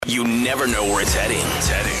You never know where it's heading.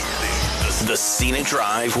 The Scenic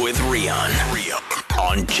Drive with Rian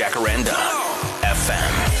on Jacaranda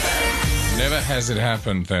FM. Never has it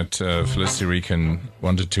happened that Felicity Rican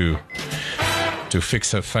wanted to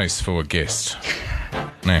fix her face for a guest.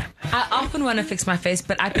 Nah. I often want to fix my face,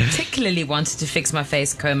 but I particularly wanted to fix my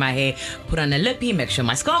face, comb my hair, put on a lippy, make sure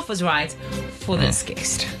my scarf was right for this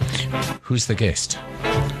guest. Who's the guest?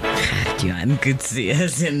 Gert-Johan Coetzee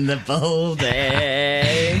is in the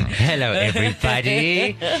building. Hello,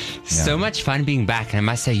 everybody. So much fun being back. And I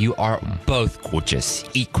must say, you are both gorgeous,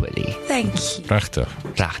 equally. Thank you. Pragtig.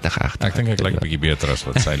 Pragtig. Ek dink ek lyk 'n bietjie beter as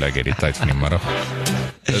wat sy lyk hierdie tyd van die middag.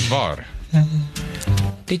 Dis waar.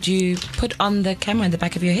 Did you put on the camera in the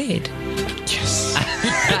back of your head? Yes.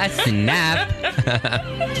 Snap.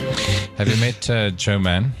 Have you met Joe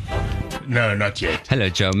Man? No, not yet. Hello,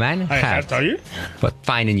 Joe Man. Hi, how are you? But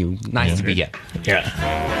fine and you. Nice to be here. Yeah.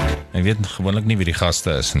 Ek weet gewoonlik nie wie die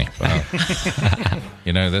gaste is nie.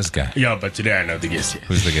 You know this guy. Yeah, but today I know the guest. Yeah.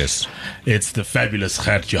 Who's the guest? It's the fabulous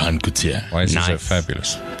Gert-Johan Coetzee. Why is he so Nice.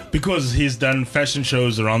 fabulous? Because he's done fashion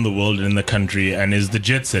shows around the world and in the country and is the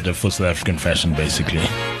jet setter for South African fashion, basically.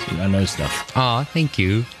 So I know stuff. Oh, thank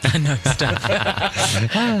you. I know stuff.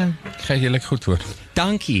 Gaan jy lyk goed hoor.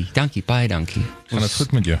 Dankie, baie dankie. Gaan dit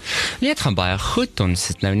goed met jou? Nee, het gaan baie goed. Ons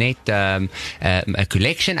het nou net 'n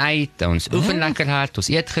collection uit. Ons oefen lekker hard. Ons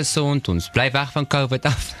eet gesond. Ons bly weg van COVID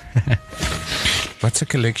af. Wat 'n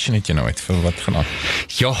collection het jy nou uit? Vir wat gaan aan?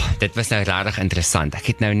 Ja, dit was nou regtig interessant. Ek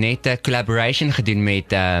het nou net 'n collaboration gedoen met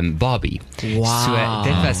Barbie. Wow. So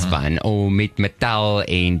dit was fun om met Mattel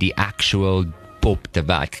en die actual pop te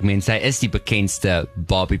werk. Ek meen, sy is die bekendste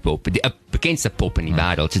Barbie pop, die bekendste pop in die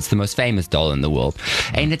wêreld. It's the most famous doll in the world.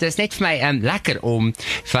 En dit is net vir my lekker om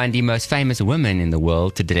van die most famous women in the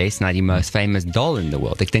world te dress na die most famous doll in the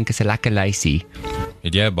world. Ek dink is 'n lekker lysie.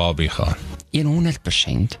 Het jy 'n Barbie gehad?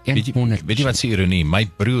 100%. Weet jy wat se ironie? My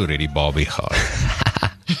broer het die Barbie gehad.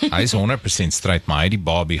 Hy is 100% straight, maar hy het die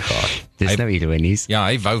Barbie gehad. Dis nou ironies. Ja,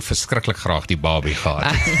 hy wou verskriklik graag die Barbie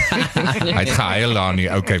gehad. Hy het gehuil daar in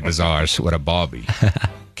die OK Bazaars oor 'n Barbie.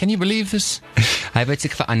 Can you believe this? Hy het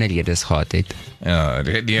seker vir ander redes gehad het.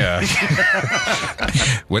 Yeah.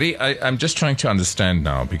 Worry, I'm just trying to understand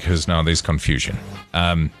now because now there's confusion.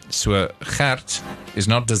 So Gert is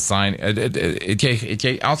not design. Het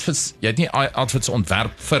jy outfits? Jy het nie outfits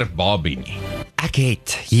ontwerp vir Barbie nie. Ek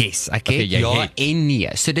het, Okay, jy ja het. en nee.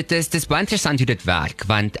 So dit is baie interessant hoe dit werk,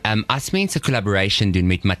 want as mense 'n collaboration doen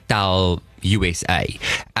met Mattel USA,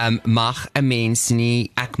 mag 'n mens nie,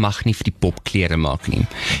 ek mag nie vir die popklere maak nie.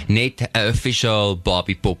 Net 'n official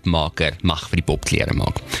Barbie popmaker mag vir die popklere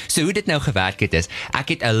maak. So hoe dit nou gewerk het is, ek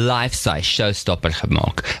het 'n life-size showstopper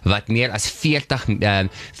gemaak, wat meer as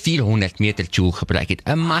 400 meter tulle gebruik het.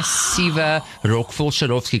 'n massiewe rok vol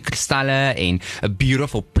Swarovski kristalle en 'n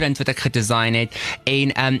beautiful print wat ek gedesign het.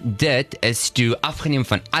 En dit is toe afgeneem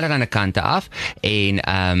van allerlei kante af en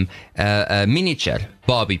 'n miniature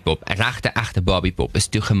Barbie pop, 'n regte Barbie pop is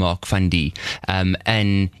toegemaak van die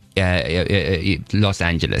in Los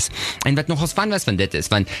Angeles. En wat nogals fun was van dit is,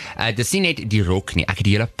 want dis nie net die rok nie, ek het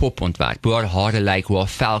die hele pop ontwerp, hoe haar hare lyk, hoe haar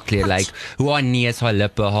velkleur lyk, hoe haar neus, haar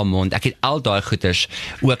lippe, haar mond, ek het al daai goeders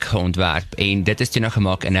ook geontwerp, en dit is toe nou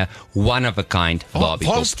gemaak in 'n one-of-a-kind Barbie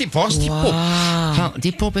pop. Waar is die pop? Wel,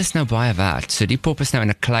 die pop is nou baie werd, so die pop is nou in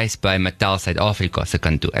 'n kluis by Mattel Suid-Afrika se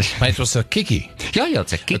kantoor. Maar het was 'n kikkie. Ja,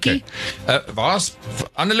 dit's 'n kikkie. Okay. Waar's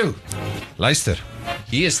Annelou? Luister.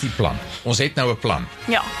 Hier is die plan. Ons het nou 'n plan.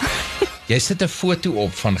 Ja. Jy sit 'n foto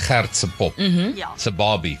op van Gert se pop, Ja. se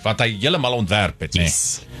Barbie, wat hy heeltemal ontwerp het, né?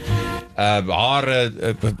 Yes. Hare,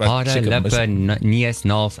 Hare, lippe, neus,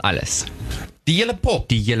 naels, alles. die hele pop.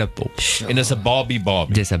 Die hele pop. En dis 'n Barbie.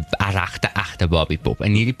 Dis 'n regte Barbie pop.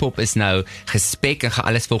 En hierdie pop is nou gespek en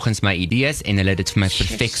alles volgens my idees en hulle het dit vir my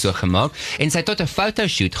perfek so gemaak. En sy het tot 'n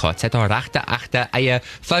fotoshoot gehad. Sy het haar regte eie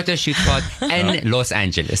fotoshoot gehad in Los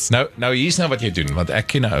Angeles. Nou hier's nou wat jy doen, want ek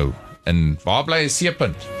ken 'n ou. En waar bly 'n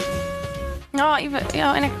C-punt? Ja,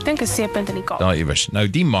 en ek dink 'n C-punt in die Kaap. Daar iewers. Nou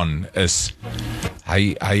die man is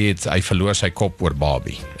hy verloor sy kop oor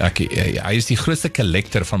Barbie. Hy is die grootste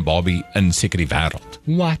collector van Barbie in seker die wêreld.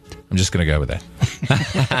 What? I'm just gonna go with that.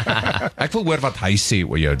 Ek wil hoor wat hy sê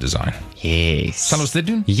oor jou design. Yes. Sal ons dit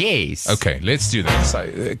doen? Yes. Okay, let's do that. So,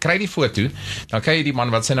 kry die foto. Dan kry jy die man,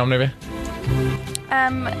 wat sy naam nou weer?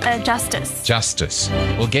 Justice.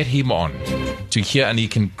 We'll get him on to hear and he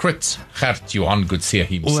can crit Gert-Johan Coetzee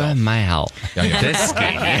himself. Oh my hell. Ja. Dis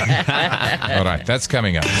scary. All right, that's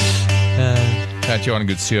coming up. Gert-Johan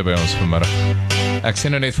Coetzee by ons vanmiddag. Ek sê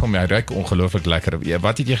nou net vir my, hy ruik ongelooflik lekker.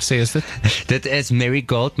 Wat het jy gesê is dit? Dit is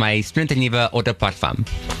Marigold, my splinternuwe Eau de Parfum.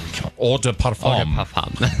 Eau de Parfum. Eau de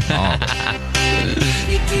Parfum.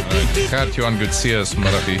 Gert-Johan Coetzee is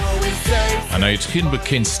middagie. En hy het geen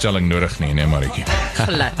bekendstelling nodig nie, nee Maritjie.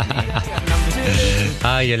 Glad nie.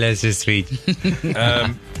 Julle is so sweet.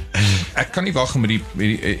 Ek kan nie wag om het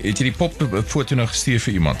jy die popfoto nou gestuur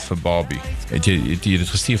vir iemand, vir Barbie? Het jy dit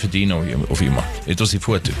gestuur vir Dino of iemand? Het ons die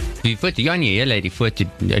foto? Die foto, ja nee, julle het die foto,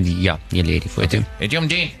 ja, julle het die foto. Okay. Het jy hom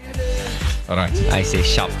Dean? Alright. I say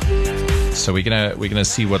sharp. So we're gonna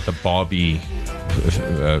see what the Barbie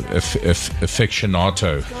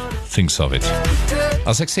aficionado thinks of it.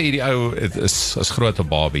 As ek sê hierdie ou is groot op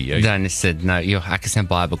Barbie, jy. Dan is dit nou, ek is nou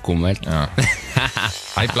baie bekommerd. Ja.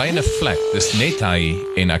 Hy bly in 'n flat. Dis net hy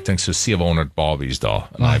en ek dink so 700 Barbies daar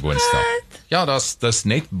in hy woonstel. Ja, dis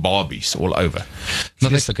net Barbies all over.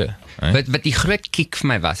 Wat die groot kick vir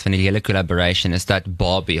my was van die hele collaboration is dat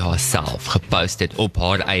Barbie haarself gepost het op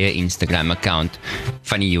haar eie Instagram account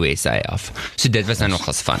van die USA af. So dit was nou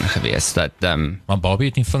nogals fun geweest dat maar Barbie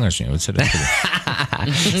het nie vingers nie, wat sê dit?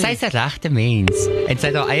 sy is 'n regte mens en sy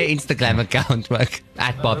het haar eie Instagram account ook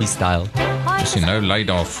 @Barbie style. Ons sien nou lei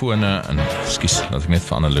daar fone en skus, laat ek net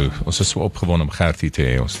vir Annelou. Ons is so opgewonde om Gertie te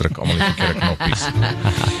hê. Ons druk almal die verkeerde knoppies.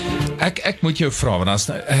 Ek moet jou vra,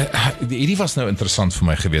 want hierdie was nou interessant vir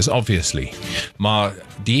my gewees, obviously. Maar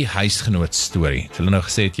die huisgenoot storie. Hulle nou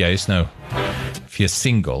gesê het jy is nou vir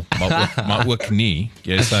single, maar ook nie.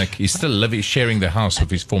 Jy is like he's still sharing the house with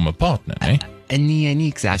his former partner, né? Nee, nie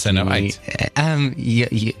exactly. Is hy nou uit?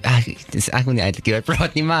 Dis ek wil nie uitgekeerd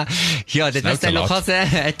praat nie, maar ja, dit was nou nogals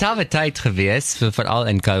 'n tawwe tyd gewees, veral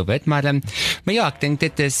in COVID, maar ja, ek dink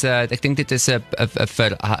dit is 'n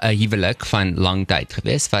huwelik van lang tyd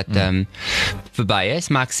gewees, wat verby is,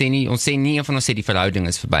 maar ek sê nie, ons sê nie van ons sê die verhouding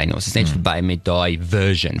is verby nie, ons is net verby met daai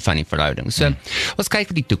version van die verhouding, so ons kyk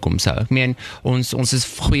vir die toekoms hou, ek meen, ons is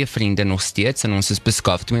goeie vriende nog steeds, en ons is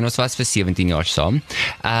beskaafd, ek meen, ons was vir 17 jaar saam,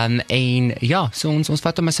 en ja, so ons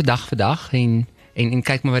vat hom as 'n dag vir dag en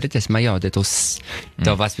kyk maar wat dit is, maar ja, daar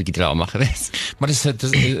was 'n bietjie drama geweest. Maar is dit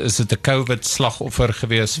 'n COVID slagoffer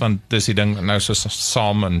geweest, want dis die ding nou so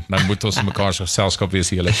saam en nou moet ons in mekaar se geselskap wees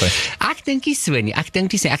die hele tyd. Ek dink nie so nie. Ek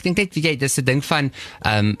dink net weet jy, dis 'n ding van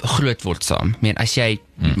groot word saam. Ek meen as jy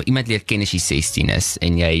iemand leer ken as jy 16 is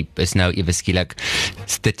en jy is nou ewe skielik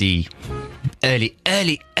die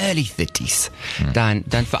early 30s, dan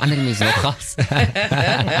verander die mense nog gas.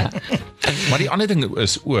 Maar die ander ding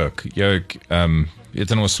is ook,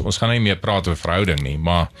 weet ons gaan nie meer praat oor verhouding nie,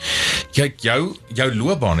 maar jou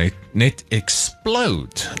loopbaan het net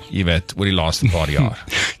explode, jy weet, oor die laaste paar jaar.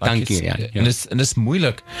 Dankie, ja. En dis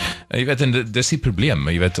moeilik, jy weet, en dis die probleem,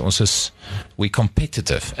 jy weet, ons is, we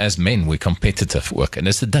competitive, as men, we competitive ook, en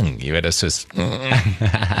dis die ding, jy weet, dis is,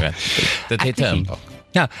 dit het impact.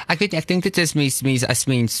 Ja, ek dink dit is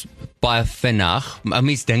mens baie vinnig,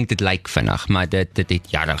 mens dink dit lyk vinnig, maar dit het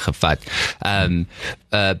jare gevat.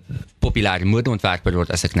 Populêre modeontwerper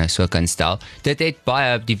word, as ek nou so kan stel. Dit het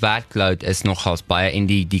baie, die workload is nogals baie, en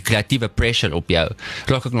die kreatiewe pressure op jou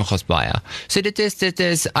raak ook nogals baie. So dit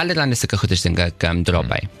is allerlei sulke goeders dink ek dra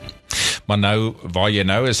by. Maar nou, waar jy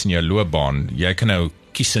nou is in jou loopbaan, jy kan nou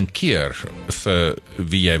kies en keer vir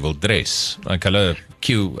wie jy wil dress. Like hulle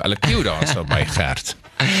cue daar so by Gert.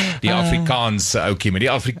 Die Afrikaanse oukie, met die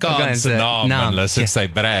Afrikaanse naam, en hulle sê sy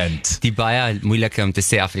brand. Die baie moeilike om te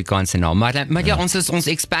sê Afrikaanse naam, maar ja, ons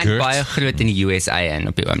expand baie groot in die USA en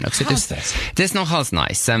op die oomblik. So dis nogals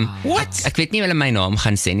nice. What? Ek weet nie hulle my naam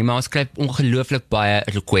gaan sê nie, maar ons kry ongelooflik baie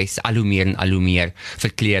requests, al hoe meer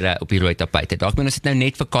vir klere op die rooi tapijt. Dalk ons het nou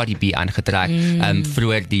net vir Cardi B aangetrek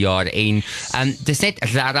vroeër die jaar, en dis net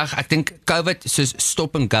rarig, ek dink COVID soos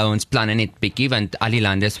stop and go ons planne net bietjie, want al die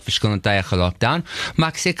lande is op verskillende tye gelockdown, maar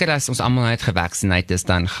ek seker as ons almal uit gevaccineerd is,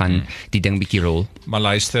 dan gaan die ding bietjie rol. Maar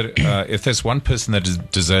luister, if there's one person that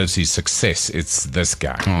deserves his success, it's this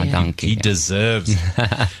guy. Oh, dankie. He deserves.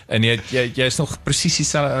 En jy is nog presies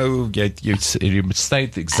dieselfde ou, jy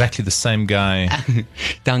stayed exactly the same guy.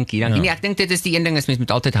 Dankie. Nee, ek dink dit is die een ding, is mens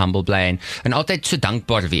moet altyd humble bly en altyd so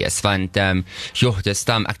dankbaar wees, want dis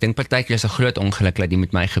dan, ek dink partykeer is 'n groot ongeluk dat dit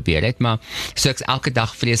met my gebeur het, maar so ek's elke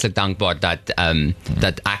dag vreeslik dankbaar dat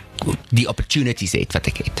ek die opportunities het wat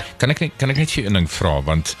ek het. Kan ek net vir 'n ding vra,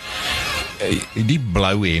 want die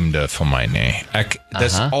blou hemde van my, nee.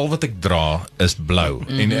 Dis al wat ek dra is blou.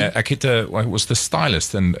 En ek was the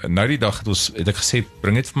stylist, en nou die dag het ek gesê,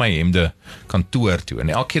 bring net vir my hemde kantoor toe, en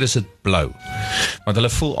elke keer is dit blou. Want hulle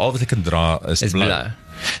voel al wat ek kan dra is blou.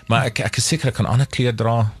 Maar ek is seker ek kan ander kleur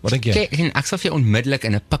dra. Wat dink jy? Ek sal vir jou onmiddellik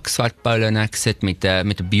in 'n pikswart polo en ek sit met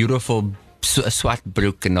 'n beautiful so 'n swart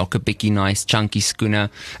broek en dalk 'n bietjie nice chunky skoene.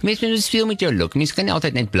 Mense moet speel met jou look. Mense kan nie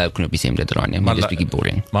altyd net blou knoppies hê dra nie, maar dis bietjie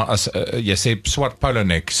boring. Maar as jy sê swart polo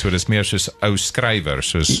neck, so dis meer soos ou skrywer,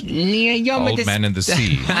 soos Nee, ja, maar Old Man in the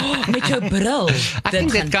Sea. Met jou bril. Ek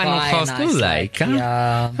dink dit kan nog vast cool lyk, hè?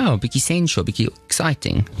 Ja. Oh, bietjie sensual, bietjie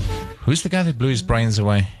exciting. Who's the guy that blew his brains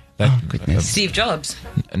away? That, goodness. Steve Jobs.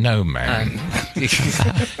 No, man.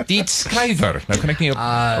 Die skrywer. Nou kan ek nie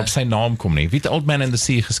op sy naam kom nie. Wie het Old Man in the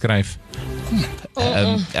Sea geskryf?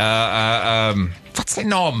 Wat is sy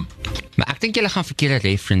naam? Maar ek dink julle gaan verkeerde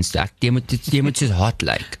reference. Jy moet soos hot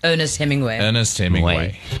lyk. Ernest Hemingway. Ernest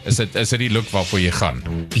Hemingway. Is dit die look waarvoor jy gaan?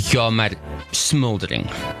 Ja, maar smoldering.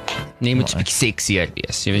 Nee, moet 'n bietjie sexier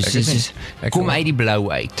wees. Jy weet, kom uit die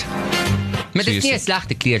blou uit. Maar dit is nie 'n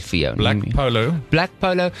slegte kleur vir jou. Black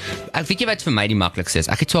polo. Ek weet jy wat vir my die maklikste is.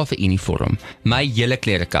 Ek het swaar vir uniform. My hele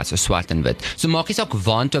klerekas is swart en wit. So maak nie saak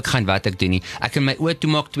waantoe ek gaan wat ek doen nie. Ek kan my oë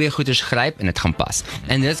toemaak, 2 goeders gryp en dit gaan pas.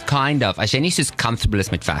 And this kind of, as jy nie soos comfortable is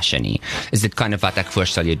met fashion nie, is dit kind of wat ek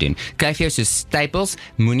voorstel jy doen. Kry vir jou so staples,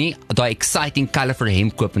 moenie daai exciting colorful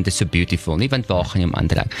hemp koop want dit is so beautiful nie, want waar gaan jy hom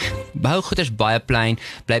aantrek? Hou goeders baie plain,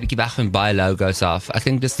 bly bietjie weg van baie logos af. Ek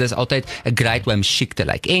dink dis altyd 'n great way om chic te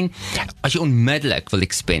lyk. En as jy onmiddellik wil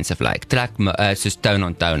expensive lyk, trek soos tone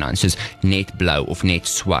on tone aan, soos net blou of net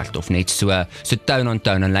swart of net so tone on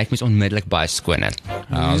tone, en lyk mens onmiddellik baie skoner.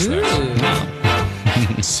 How's that?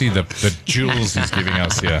 See the jewels he's giving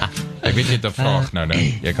us here. Ek weet jy het 'n vraag nou.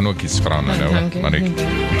 Jy kan ook iets vra nou, maar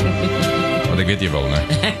ek weet jy wil, né?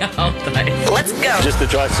 Let's go. Just a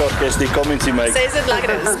dry sarcastic comment he made. Says it like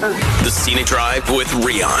it is. The Scenic Drive with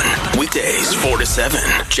Rion. Weekdays 4 to 7.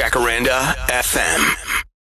 Jacaranda FM.